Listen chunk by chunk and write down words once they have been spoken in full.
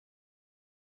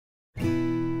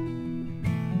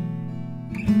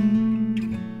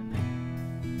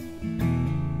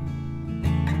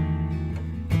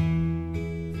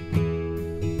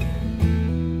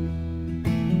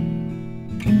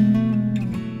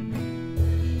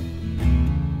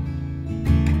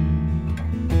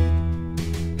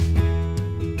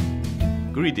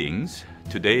Greetings.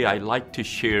 Today I'd like to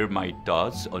share my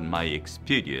thoughts on my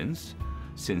experience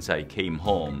since I came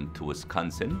home to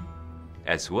Wisconsin,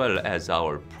 as well as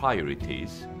our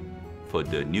priorities for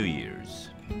the New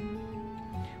Year's.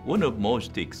 One of the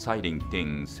most exciting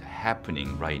things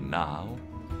happening right now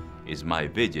is my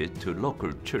visit to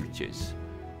local churches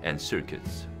and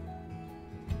circuits.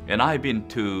 And I've been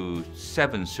to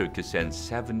 7 circuits and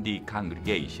 70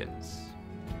 congregations.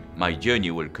 My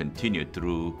journey will continue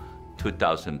through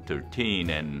 2013,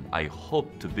 and I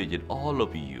hope to visit all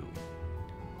of you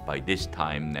by this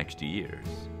time next year.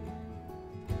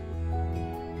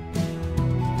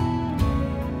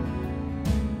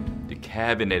 The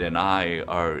Cabinet and I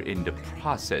are in the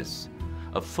process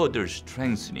of further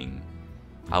strengthening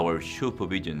our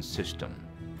supervision system.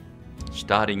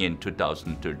 Starting in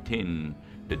 2013,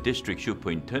 the district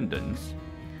superintendents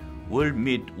will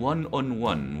meet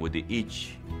one-on-one with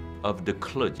each of the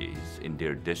clergies in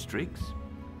their districts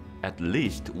at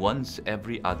least once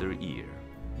every other year.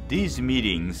 These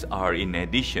meetings are in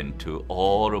addition to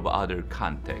all of other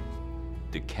contacts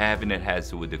the Cabinet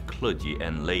has with the clergy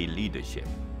and lay leadership.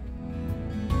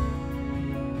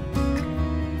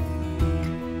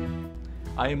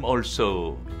 I am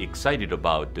also excited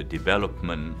about the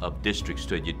development of district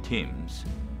strategy teams.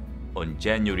 On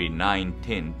January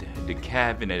 19th, the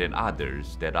Cabinet and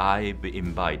others that I've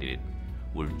invited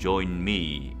will join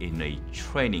me in a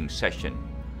training session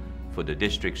for the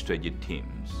district strategy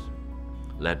teams.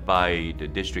 Led by the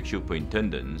district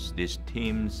superintendents, these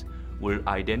teams will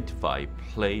identify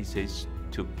places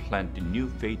to plant new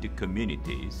faith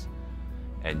communities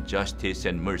and justice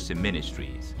and mercy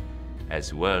ministries,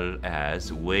 as well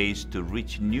as ways to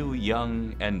reach new,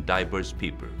 young, and diverse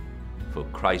people for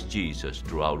Christ Jesus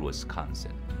throughout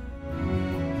Wisconsin.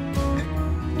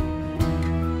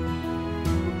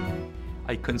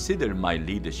 I consider my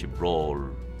leadership role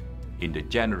in the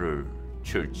general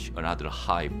church another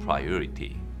high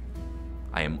priority.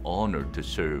 I am honored to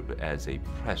serve as a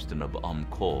president of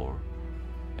UMCOR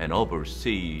and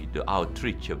oversee the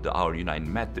outreach of our United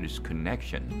Methodist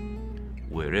Connection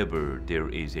wherever there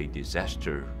is a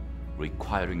disaster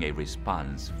requiring a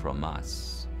response from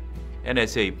us. And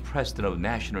as a president of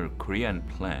National Korean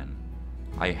Plan,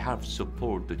 I help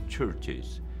support the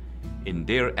churches in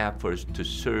their efforts to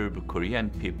serve Korean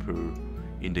people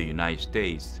in the United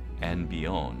States and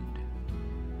beyond.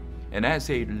 And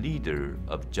as a leader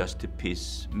of Just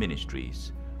Peace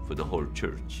Ministries for the whole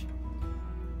church,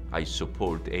 I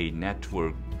support a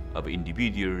network of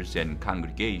individuals and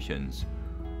congregations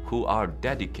who are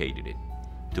dedicated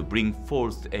to bring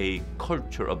forth a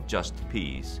culture of just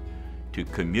peace to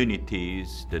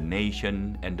communities, the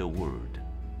nation, and the world.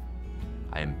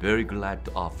 I am very glad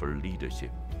to offer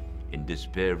leadership in these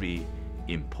very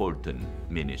important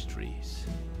ministries.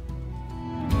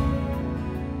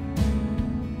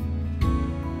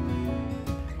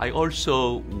 I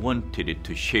also wanted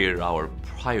to share our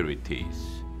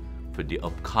priorities for the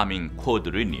upcoming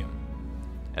quadrennium.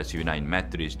 As United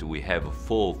Methodist, we have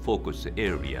 4 focus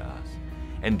areas,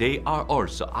 and they are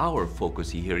also our focus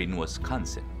here in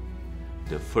Wisconsin.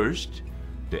 The first,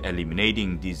 the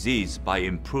eliminating disease by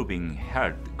improving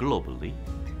health globally.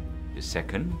 The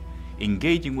second,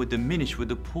 engaging with the ministry with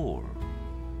the poor.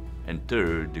 And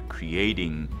third, the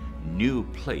creating new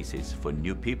places for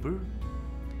new people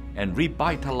and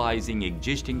revitalizing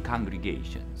existing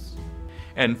congregations.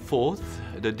 And fourth,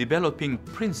 the developing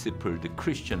principled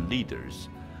Christian leaders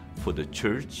for the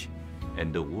church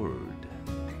and the world.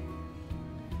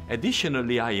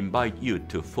 Additionally, I invite you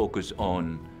to focus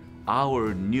on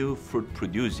our new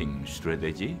fruit-producing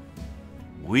strategy.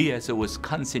 We as a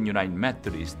Wisconsin United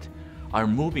Methodist are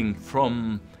moving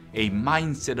from a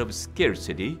mindset of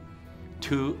scarcity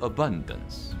to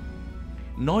abundance,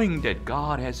 knowing that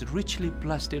God has richly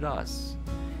blessed us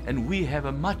and we have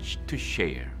much to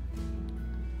share.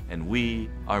 And we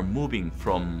are moving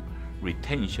from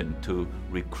retention to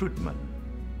recruitment,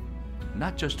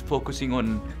 not just focusing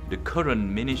on the current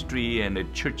ministry and the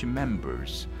church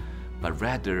members, but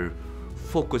rather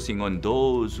focusing on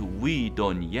those we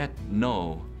don't yet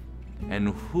know and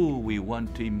who we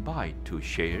want to invite to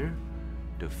share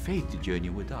the faith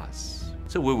journey with us.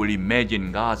 So we will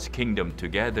imagine God's kingdom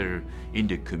together in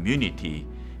the community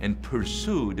and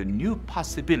pursue the new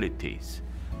possibilities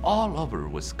all over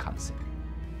Wisconsin.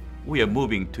 We are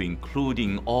moving to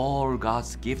including all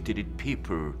God's gifted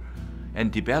people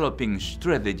and developing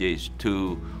strategies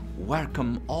to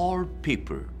welcome all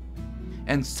people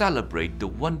and celebrate the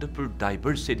wonderful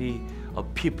diversity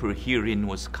of people here in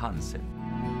Wisconsin.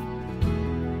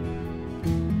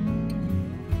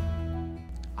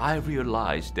 I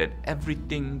realize that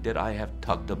everything that I have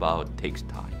talked about takes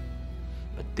time.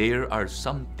 there are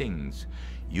some things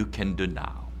you can do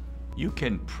now. You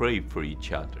can pray for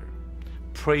each other,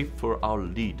 pray for our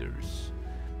leaders,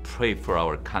 pray for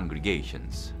our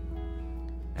congregations,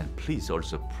 and please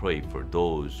also pray for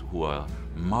those who are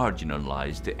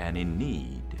marginalized and in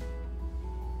need.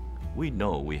 We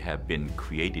know we have been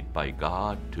created by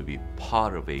God to be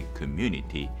part of a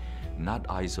community, not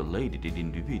isolated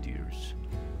individuals.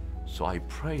 So I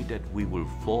pray that we will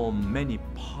form many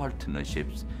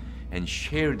partnerships and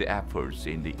share the efforts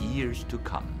in the years to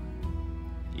come.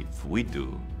 If we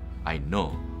do, I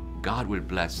know God will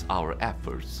bless our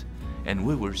efforts and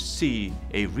we will see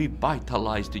a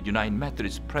revitalized United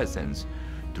Methodist presence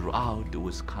throughout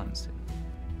Wisconsin.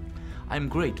 I'm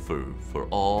grateful for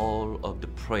all of the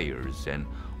prayers and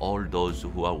all those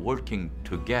who are working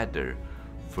together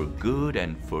for good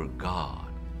and for God.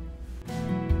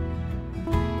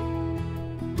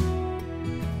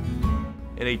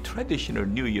 And a traditional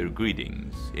New Year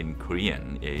greetings in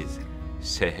Korean is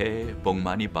새해 복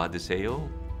많이 받으세요,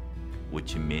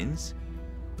 which means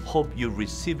hope you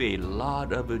receive a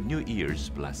lot of New Year's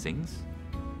blessings.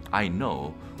 I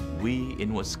know we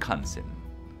in Wisconsin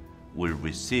will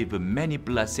receive many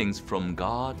blessings from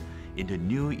God in the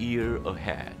new year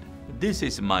ahead. This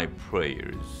is my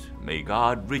prayers. May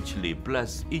God richly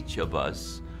bless each of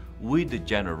us with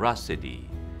generosity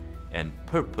and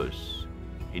purpose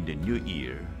in the new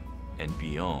year and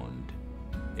beyond.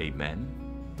 Amen.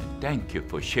 And thank you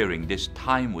for sharing this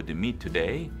time with me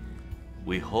today.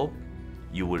 We hope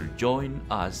you will join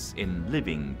us in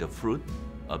living the fruit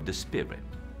of the Spirit.